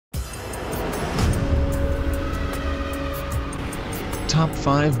Top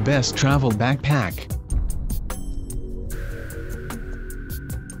 5 Best Travel Backpack.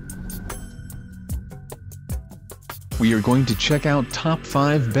 We are going to check out top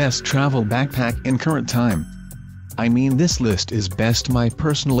 5 best travel backpack in current time. I mean, this list is best my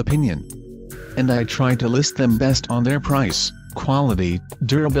personal opinion. And I try to list them best on their price, quality,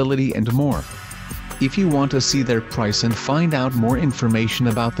 durability and more. If you want to see their price and find out more information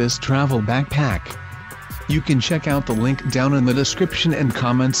about this travel backpack, you can check out the link down in the description and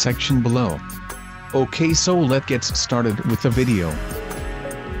comment section below. Okay, so let's get started with the video.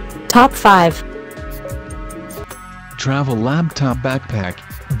 Top 5 Travel Laptop Backpack,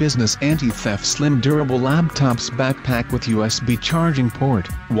 Business Anti-Theft Slim Durable Laptops Backpack with USB Charging Port,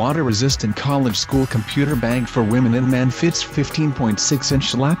 Water-Resistant College School Computer Bag for Women and Men. Fits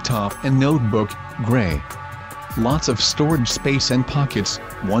 15.6-inch laptop and notebook, gray. Lots of storage space and pockets.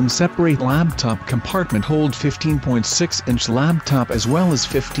 One separate laptop compartment hold 15.6-inch laptop as well as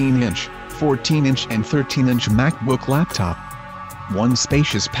 15-inch, 14-inch and 13-inch MacBook laptop. One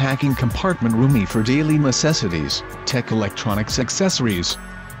spacious packing compartment roomy for daily necessities, tech electronics accessories.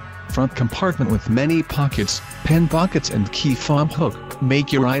 Front compartment with many pockets, pen pockets and key fob hook,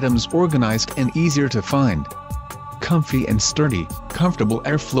 make your items organized and easier to find. Comfy and sturdy, comfortable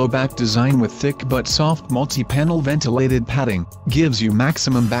airflow back design with thick but soft multi-panel ventilated padding, gives you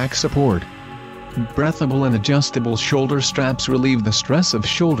maximum back support. Breathable and adjustable shoulder straps relieve the stress of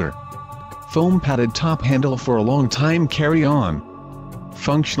shoulder. Foam padded top handle for a long time carry-on.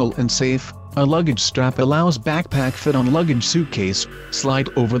 Functional and safe, a luggage strap allows backpack fit on luggage suitcase, slide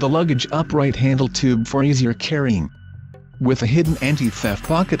over the luggage upright handle tube for easier carrying. With a hidden anti-theft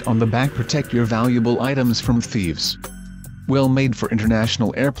pocket on the back, protect your valuable items from thieves. Well made for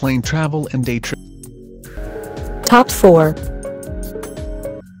international airplane travel and day trip. Top 4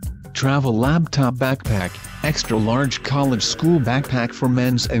 Travel Laptop Backpack, Extra Large College School Backpack for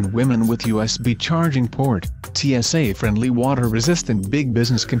Men's and Women with USB Charging Port, TSA-friendly water-resistant big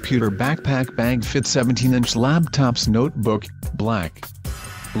business computer backpack bag. Fits 17-inch laptops notebook, black.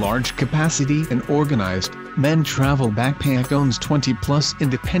 Large capacity and organized, Men Travel Backpack owns 20-plus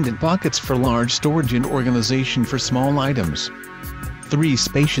independent pockets for large storage and organization for small items. 3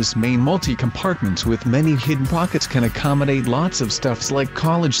 spacious main multi-compartments with many hidden pockets can accommodate lots of stuffs like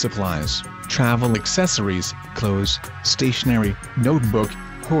college supplies, travel accessories, clothes, stationery, notebook,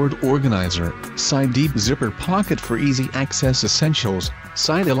 hoard organizer, side deep zipper pocket for easy access essentials,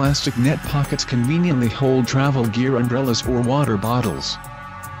 side elastic net pockets conveniently hold travel gear, umbrellas or water bottles.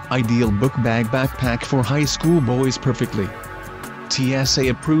 Ideal book bag backpack for high school boys, perfectly TSA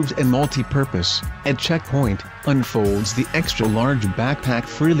approved and multi-purpose. At checkpoint, unfolds the extra large backpack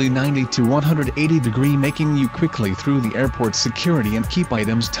freely 90 to 180 degree, making you quickly through the airport security and keep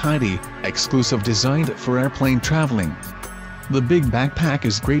items tidy. Exclusive, designed for airplane traveling. The big backpack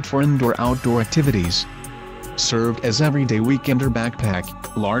is great for indoor-outdoor activities. Served as everyday weekender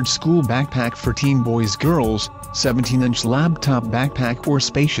backpack, large school backpack for teen boys girls, 17-inch laptop backpack or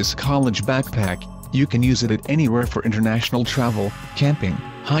spacious college backpack. You can use it at anywhere for international travel, camping,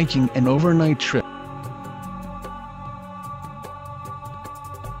 hiking and overnight trip.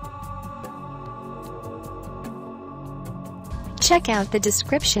 Check out the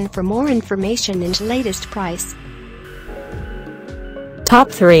description for more information and latest price. Top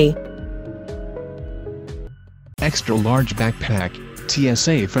 3 Extra Large Backpack,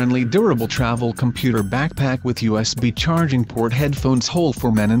 TSA-friendly durable travel computer backpack with USB charging port, headphones hole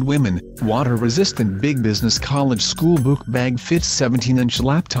for men and women, water-resistant big business college school book bag. Fits 17-inch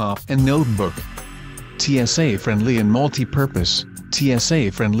laptop and notebook. TSA-friendly and multi-purpose,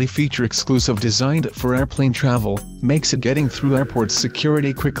 TSA-friendly feature exclusive, designed for airplane travel, makes it getting through airport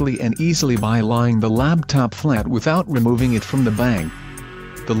security quickly and easily by lying the laptop flat without removing it from the bag.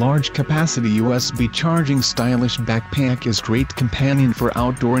 The large capacity USB charging stylish backpack is great companion for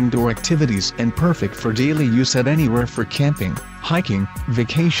outdoor indoor activities and perfect for daily use at anywhere for camping, hiking,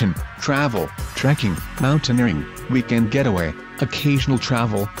 vacation, travel, trekking, mountaineering, weekend getaway, occasional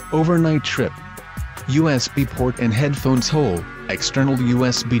travel, overnight trip. USB port and headphones hole. External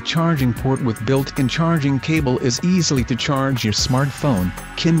USB charging port with built-in charging cable is easily to charge your smartphone,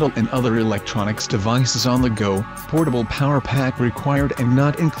 Kindle and other electronics devices on the go. Portable power pack required and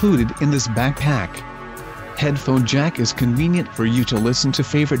not included in this backpack. Headphone jack is convenient for you to listen to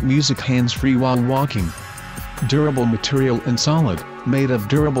favorite music hands-free while walking. Durable material and solid, made of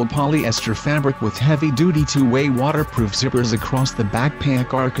durable polyester fabric with heavy-duty two-way waterproof zippers across the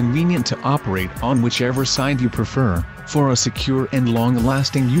backpack are convenient to operate on whichever side you prefer, for a secure and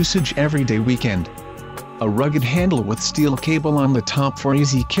long-lasting usage everyday weekend. A rugged handle with steel cable on the top for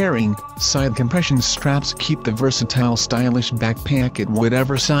easy carrying. Side compression straps keep the versatile stylish backpack at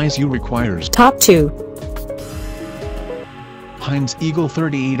whatever size you requires. Top 2. Hynes Eagle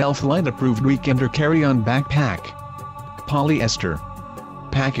 38L Flight Approved Weekender Carry-On Backpack. Polyester.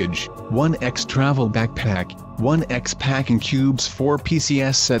 Package, 1X Travel Backpack, 1X Packing Cubes 4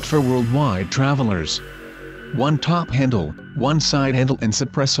 PCS set for worldwide travelers. 1 top handle, 1 side handle and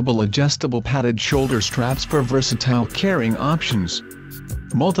suppressible adjustable padded shoulder straps for versatile carrying options.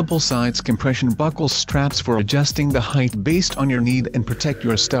 Multiple sides compression buckle straps for adjusting the height based on your need and protect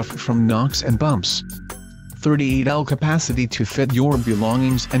your stuff from knocks and bumps. 38L capacity to fit your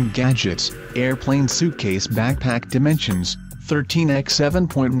belongings and gadgets. Airplane suitcase backpack dimensions, 13x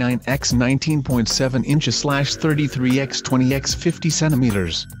 7.9x 19.7 inches / 33x 20x 50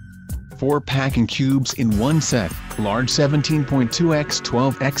 centimeters. 4 packing cubes in one set, large 17.2x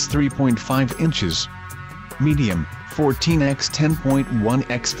 12x 3.5 inches. Medium, 14x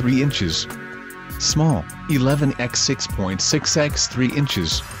 10.1x 3 inches. Small, 11x 6.6x 3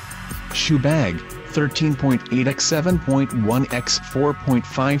 inches. Shoe bag, 13.8x 7.1x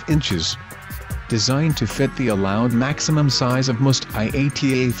 4.5 inches. Designed to fit the allowed maximum size of most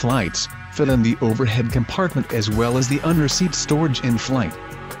IATA flights, fit in the overhead compartment as well as the underseat storage in flight.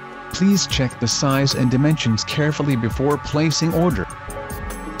 Please check the size and dimensions carefully before placing order.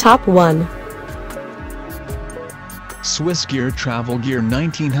 Top 1. Swiss Gear Travel Gear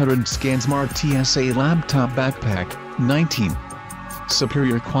 1900 ScanSmart TSA Laptop Backpack, 19.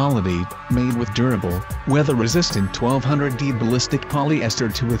 Superior quality, made with durable, weather-resistant 1200D ballistic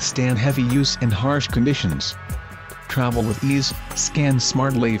polyester to withstand heavy use and harsh conditions. Travel with ease.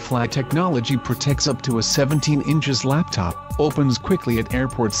 ScanSmart Lay Flat technology protects up to a 17 inches laptop, opens quickly at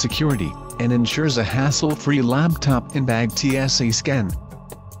airport security, and ensures a hassle-free laptop and bag TSA scan.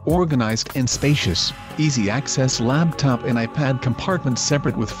 Organized and spacious, easy-access laptop and iPad compartments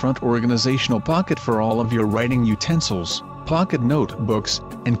separate with front organizational pocket for all of your writing utensils, pocket notebooks,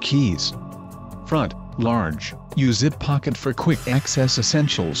 and keys. Front, large, U-zip pocket for quick access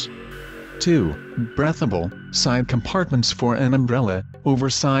essentials. 2. Breathable, side compartments for an umbrella,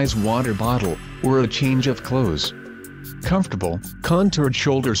 oversized water bottle, or a change of clothes. Comfortable, contoured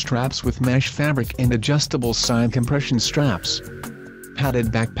shoulder straps with mesh fabric and adjustable side compression straps.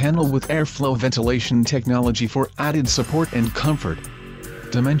 Padded back panel with airflow ventilation technology for added support and comfort.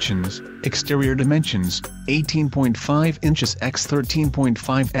 Dimensions, exterior dimensions, 18.5 inches x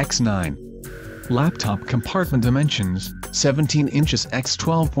 13.5 x 9. Laptop compartment dimensions, 17 inches x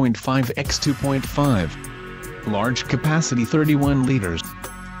 12.5 x 2.5. Large capacity 31 liters.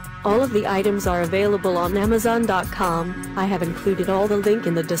 All of the items are available on Amazon.com. I have included all the link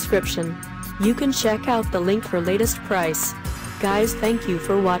in the description. You can check out the link for latest price. Guys, thank you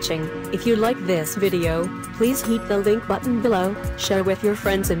for watching. If you like this video, please hit the link button below, share with your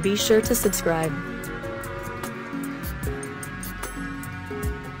friends and be sure to subscribe.